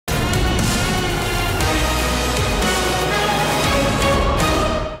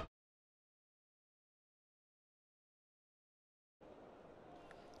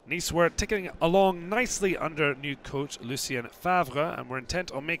Nice were ticking along nicely under new coach Lucien Favre and were intent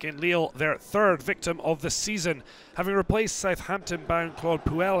on making Lille their third victim of the season. Having replaced Southampton-bound Claude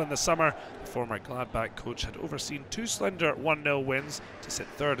Puel in the summer, the former Gladbach coach had overseen two slender 1-0 wins to sit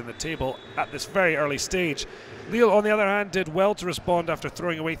third in the table at this very early stage. Lille, on the other hand, did well to respond after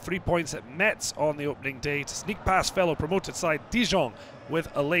throwing away 3 points at Metz on the opening day to sneak past fellow promoted side Dijon with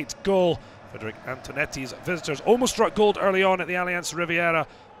a late goal. Frederic Antonetti's visitors almost struck gold early on at the Allianz Riviera,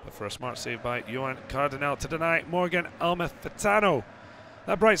 but for a smart save by Yoan Cardinale to deny Morgan Almefetano.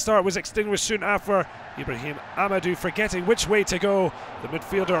 That bright start was extinguished soon after Ibrahim Amadou forgetting which way to go. The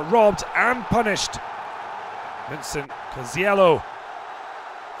midfielder robbed and punished. Vincent KOZIELLO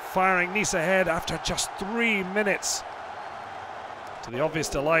firing Nice ahead after just 3 minutes, to the obvious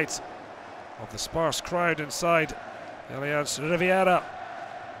delight of the sparse crowd inside the Allianz Riviera.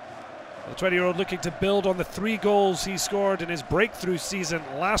 The 20-year-old looking to build on the 3 goals he scored in his breakthrough season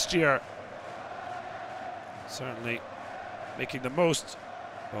last year. Certainly making the most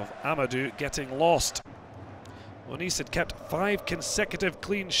of Amadou getting lost. Well, Nice had kept 5 consecutive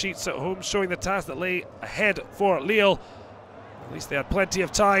clean sheets at home, showing the task that lay ahead for Lille. At least they had plenty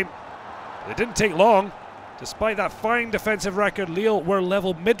of time. It didn't take long. Despite that fine defensive record, Lille were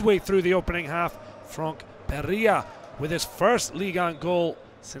level midway through the opening half. Franck BERIA with his first Ligue 1 goal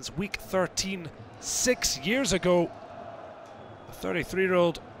since week 13, 6 years ago. The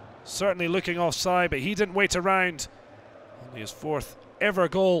 33-year-old certainly looking offside, but he didn't wait around. Only his 4th ever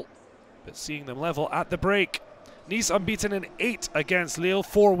goal, but seeing them level at the break. Nice unbeaten in 8 against Lille,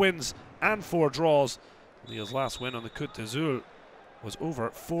 4 wins and 4 draws. Lille's last win on the Côte d'Azur was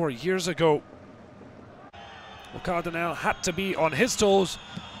over 4 years ago. Well, Cardinale had to be on his toes.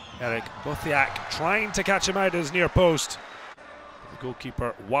 Eric Bothiac trying to catch him out at his near post. The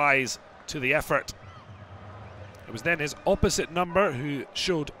goalkeeper wise to the effort. It was then his opposite number who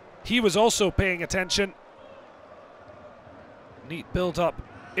showed he was also paying attention. Neat build-up,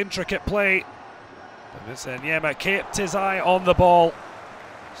 intricate play. But Vincent ENYEAMA kept his eye on the ball,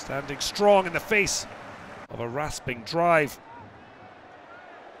 standing strong in the face of a rasping drive.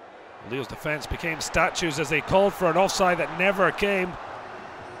 Lille's defence became statues as they called for an offside that never came.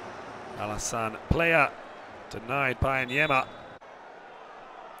 Alassane PLEA denied by ENYEAMA.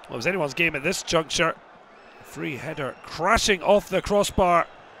 Well, it was anyone's game at this juncture. A free header crashing off the crossbar.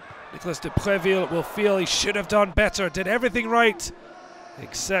 Nicolas de Préville will feel he should have done better, did everything right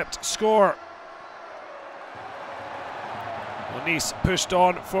except score. Well, Nice pushed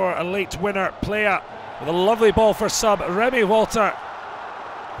on for a late winner. PLEA with a lovely ball for sub Remy Walter.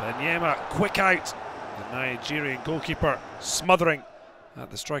 ENYEAMA quick out. The Nigerian goalkeeper smothering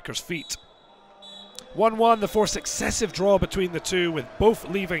at the striker's feet. 1-1, the 4 successive draw between the two, with both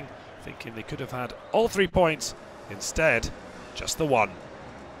leaving thinking they could have had all 3 points. Instead, just the 1.